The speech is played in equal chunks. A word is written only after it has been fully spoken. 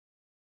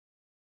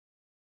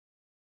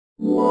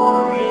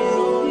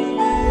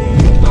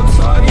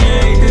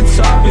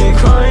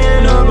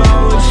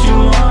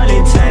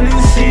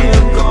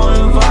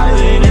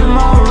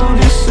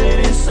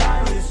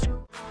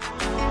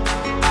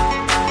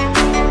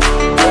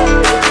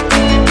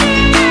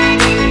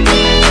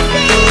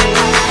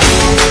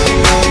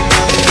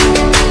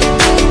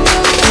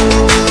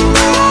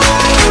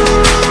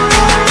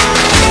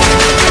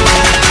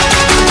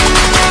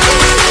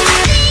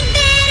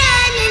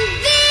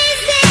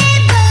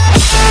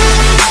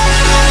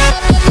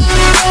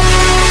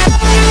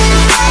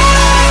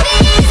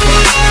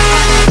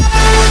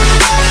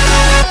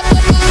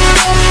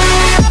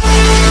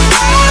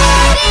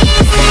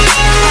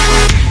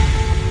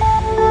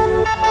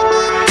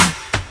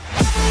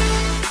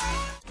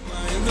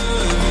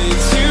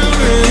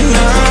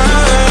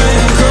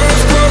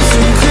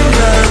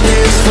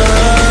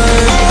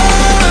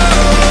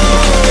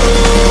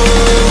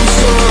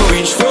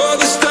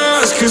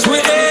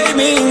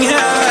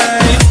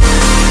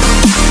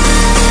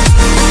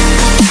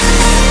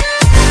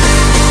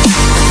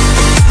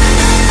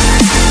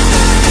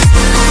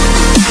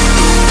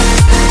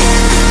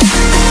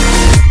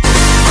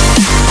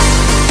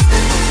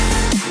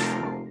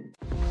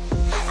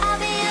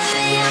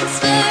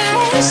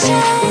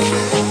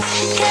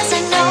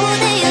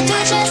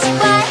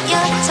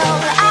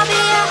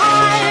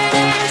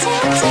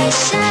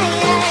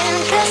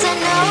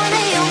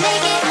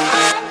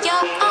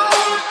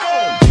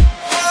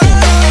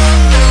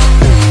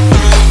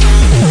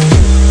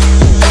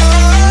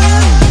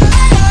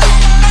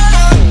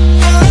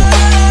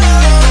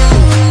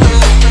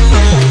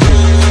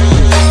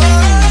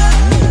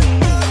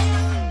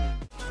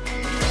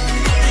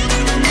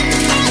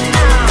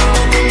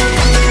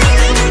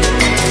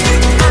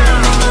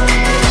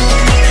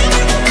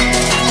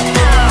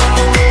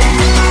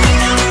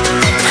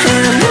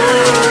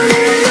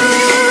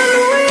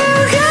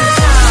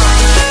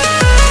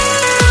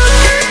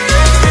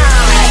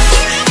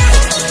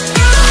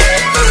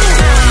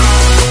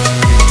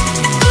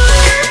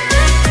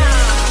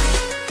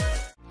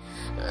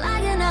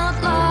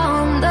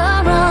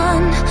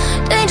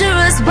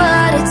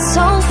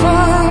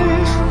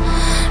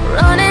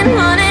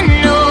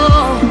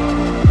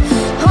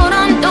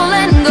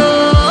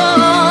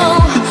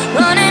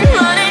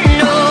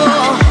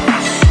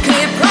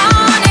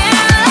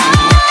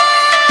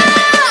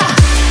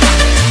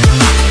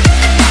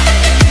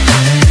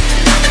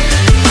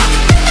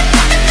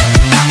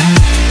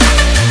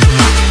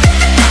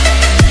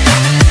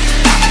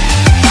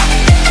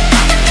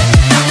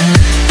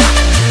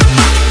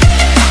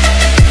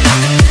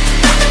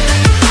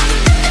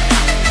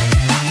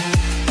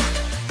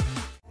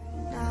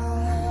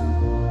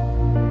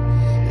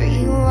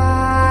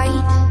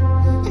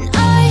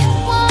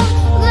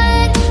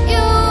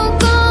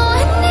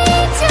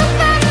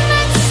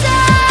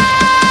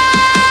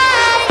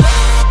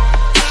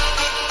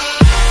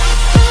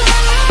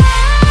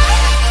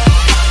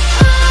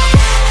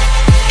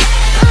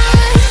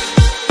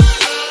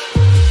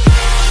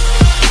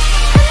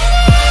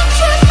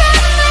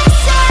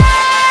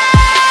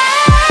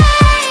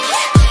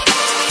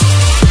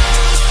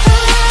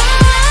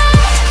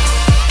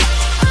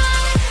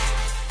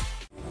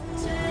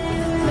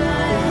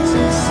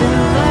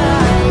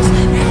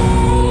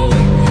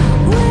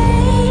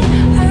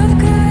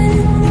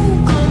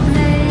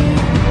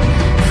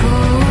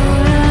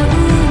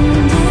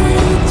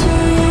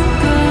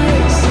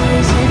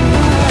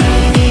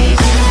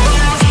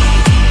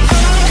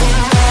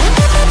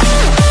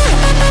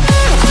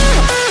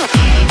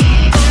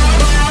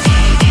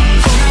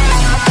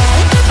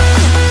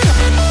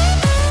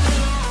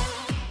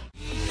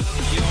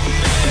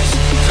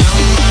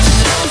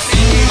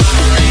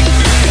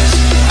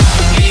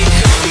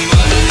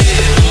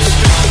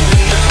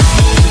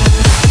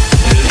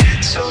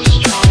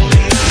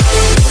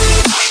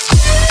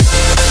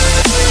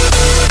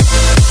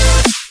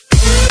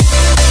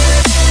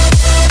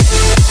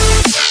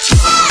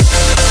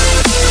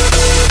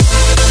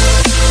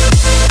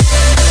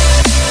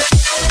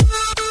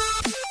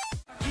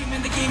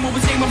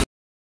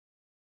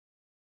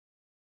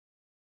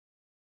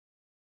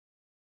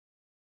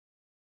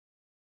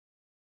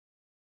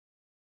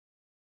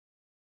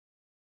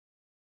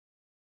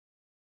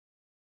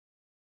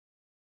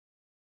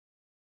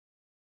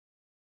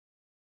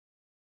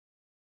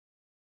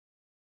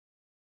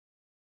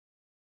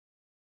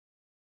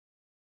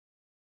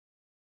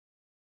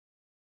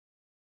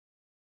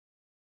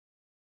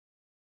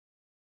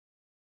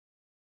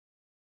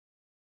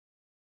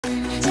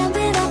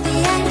Jumping off the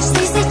edge,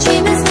 these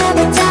dreamers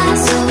never die.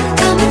 So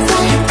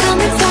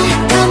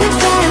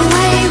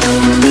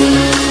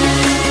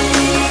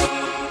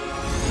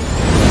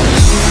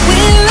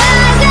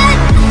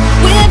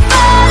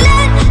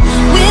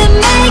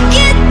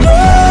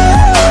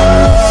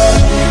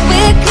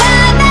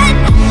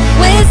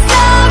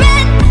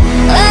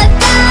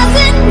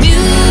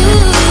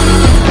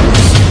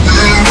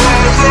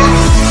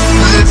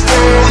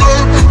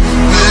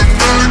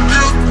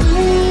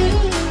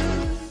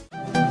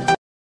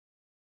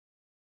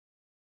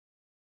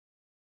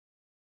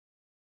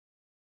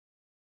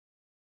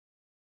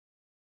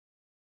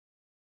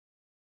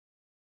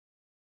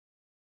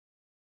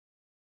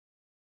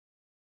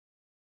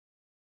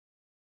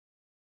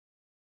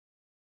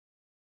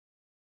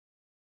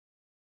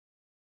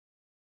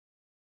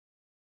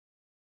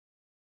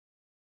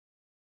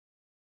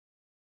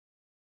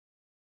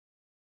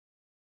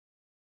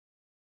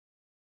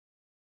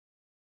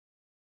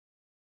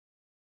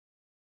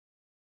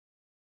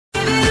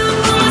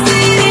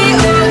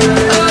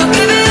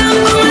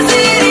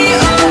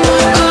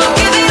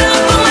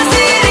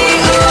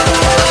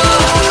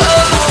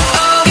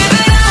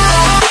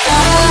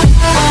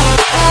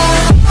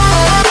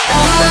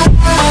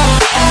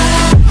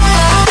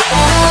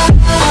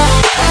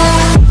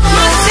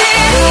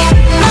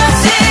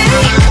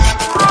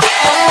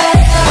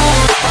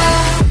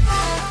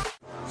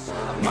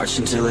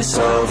it's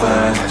over.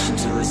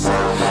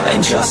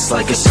 And just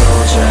like a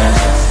soldier,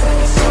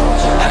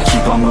 I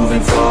keep on moving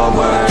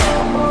forward,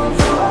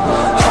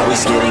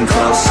 always getting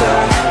closer.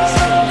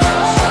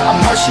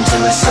 I'm marching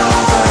till it's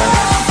over.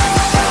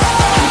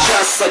 And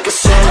just like a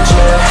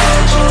soldier,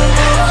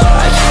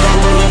 I keep on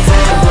moving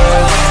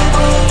forward,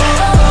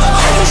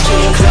 always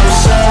getting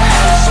closer.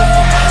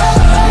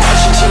 I'm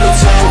marching till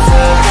it's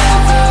over.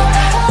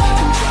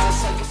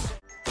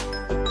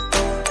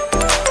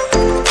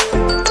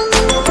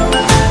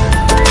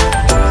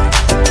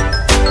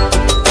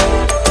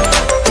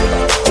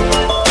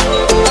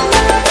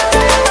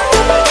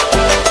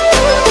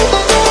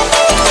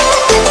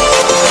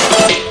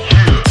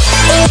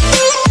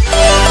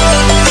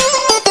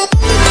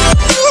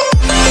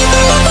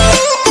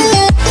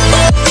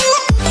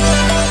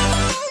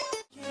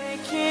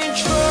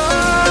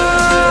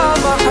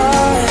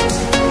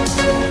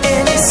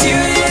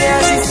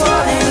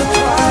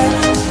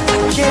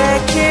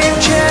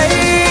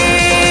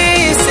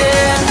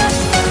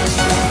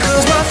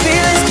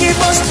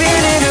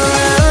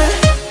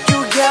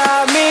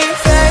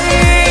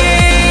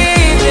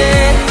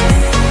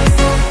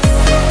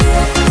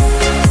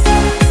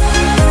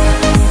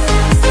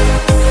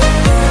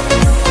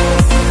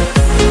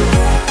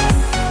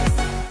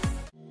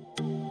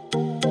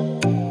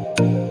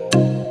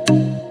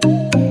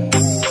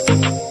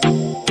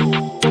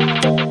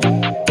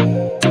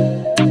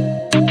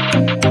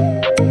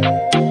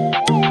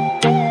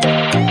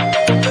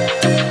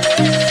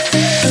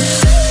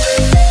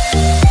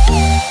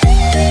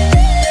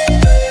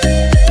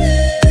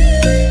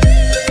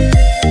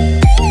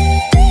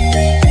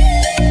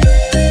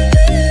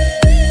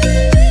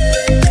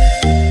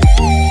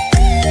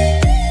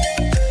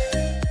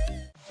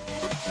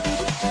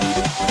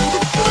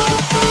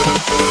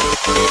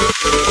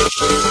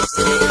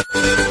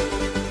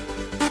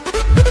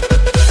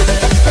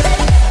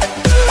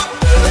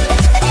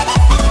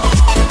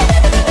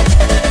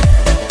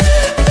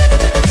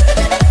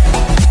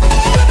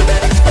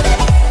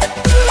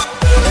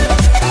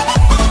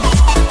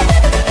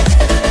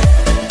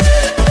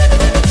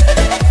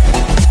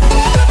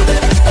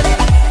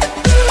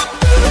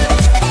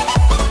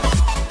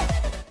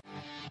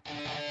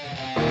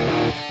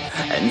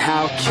 And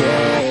how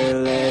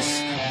careless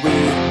we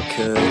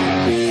could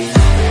be,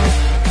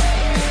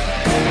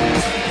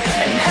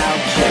 and how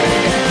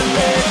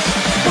careless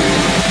we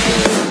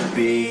could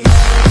be.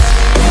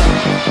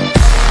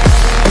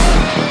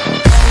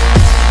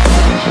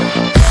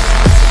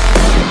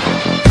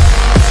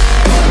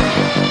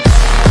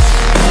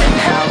 And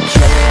how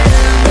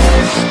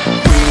careless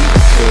we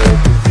could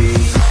be.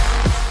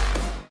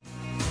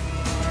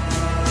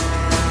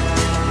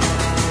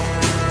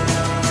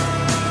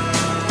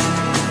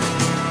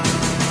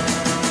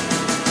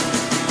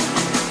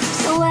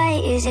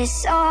 Is it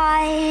so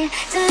hard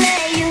to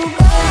let you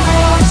go?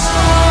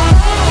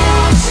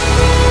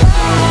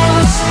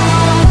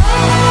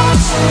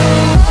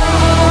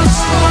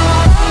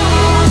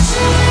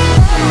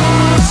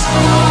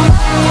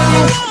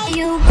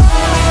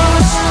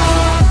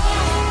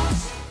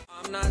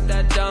 I'm not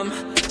that dumb,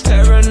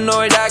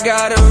 paranoid, I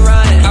gotta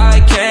run.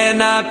 I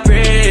cannot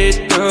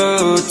breathe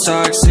through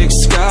toxic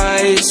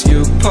skies.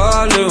 You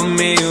pollute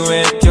me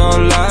with your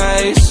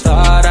lies.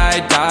 Thought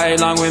I'd die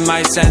along with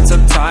my sense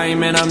of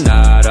time, and I'm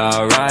not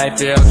alright.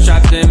 Feel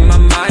trapped in my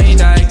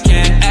mind, I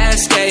can't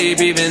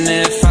escape even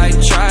if I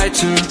try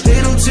to.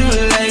 Little too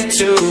late,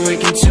 too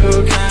weak and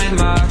too kind.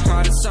 My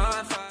heart is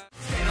on fire.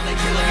 They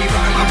killing me,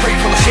 running my brain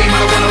full of shame. I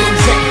don't wanna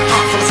lose it.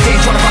 From the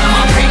stage, trying to find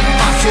my pain.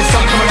 See the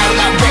sun coming out of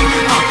that rain.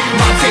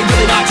 My day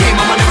really not tame.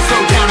 I'ma never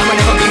slow down. I'ma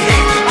never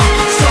behave.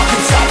 Stuck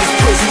inside this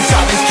prison,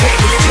 inside this cage.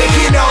 It's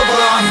taking over.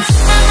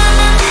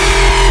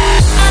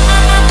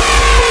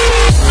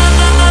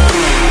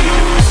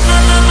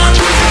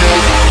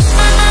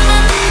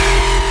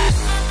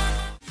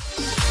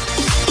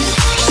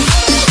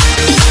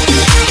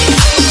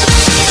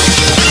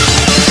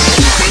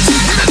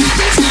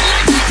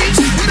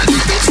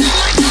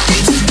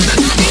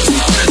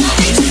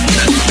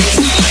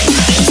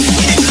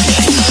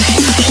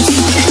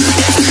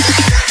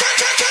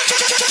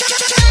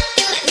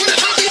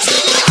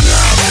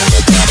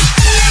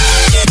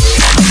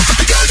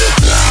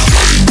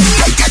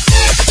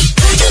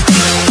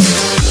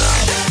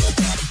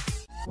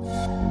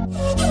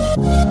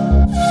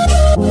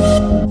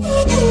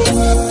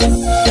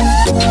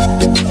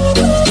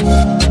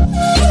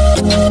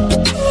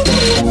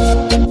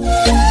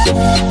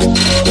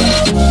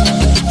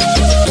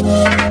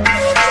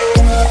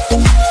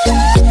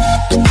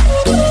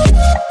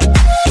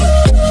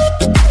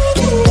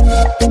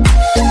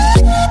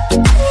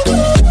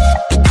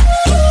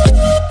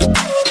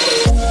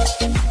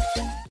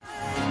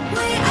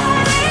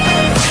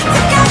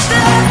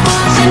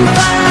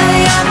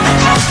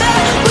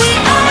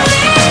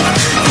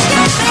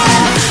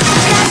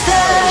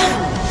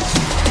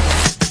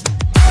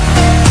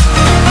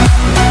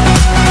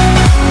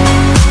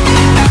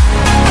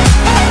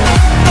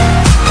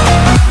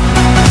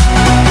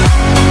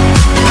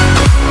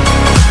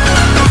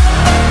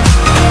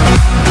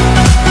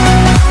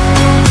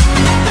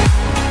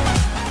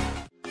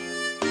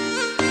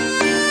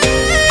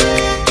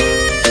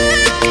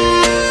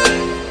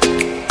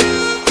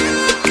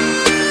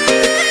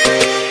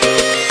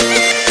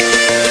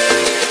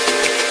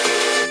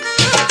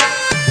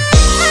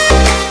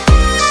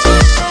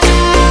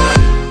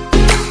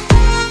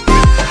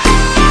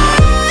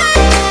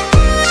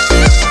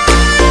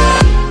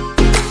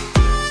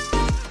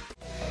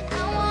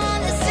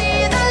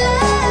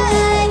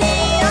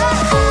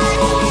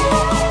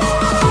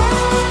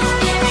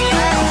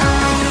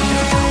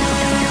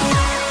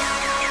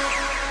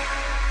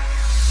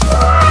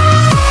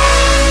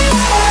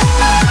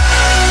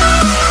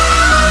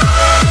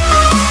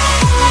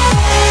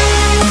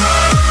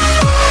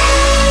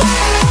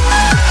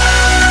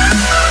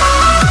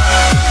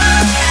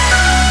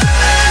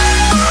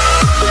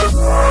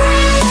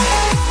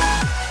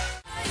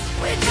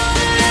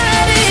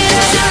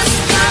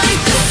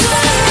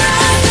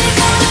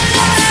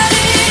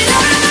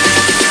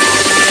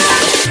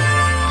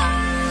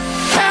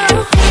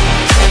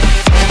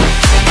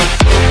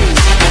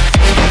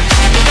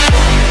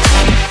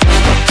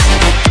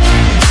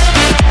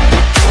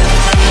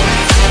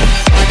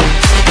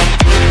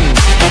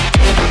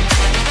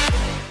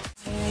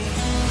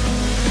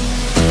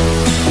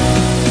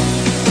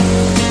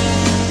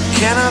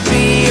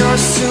 your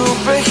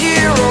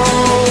superhero.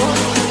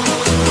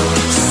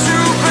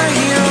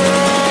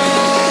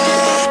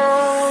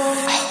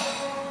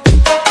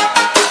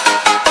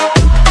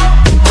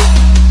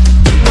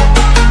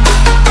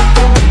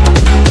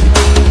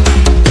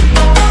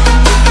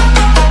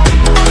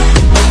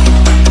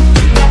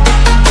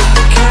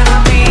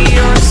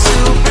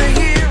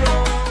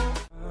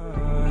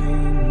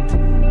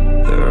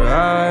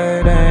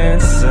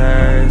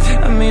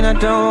 I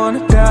don't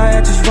wanna die,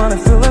 I just wanna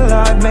feel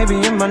alive. Maybe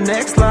in my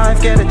next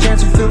life, get a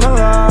chance to feel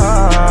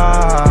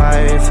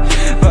alive.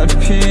 But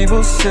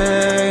people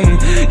say,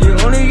 you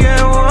only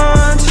get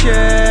one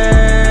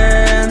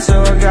chance.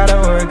 So I gotta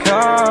work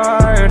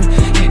hard,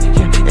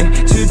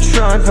 to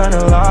try and find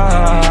a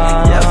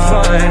life. Yeah,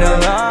 find a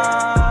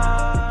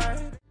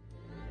life.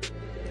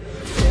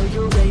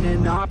 Failure ain't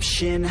an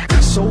option,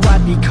 so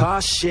I'd be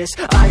cautious.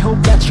 I hope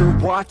that you're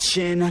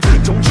watching.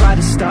 Don't try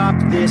to stop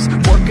this,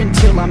 work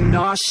until I'm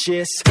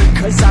nauseous.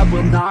 Cause I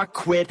will not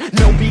quit,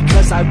 no,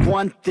 because I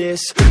want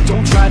this.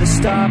 Don't try to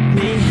stop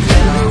me,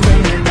 failure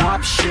ain't an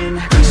option,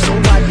 so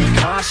I'd be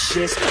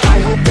cautious. I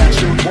hope that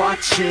you're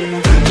watching.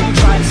 Don't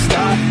try to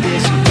stop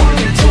this,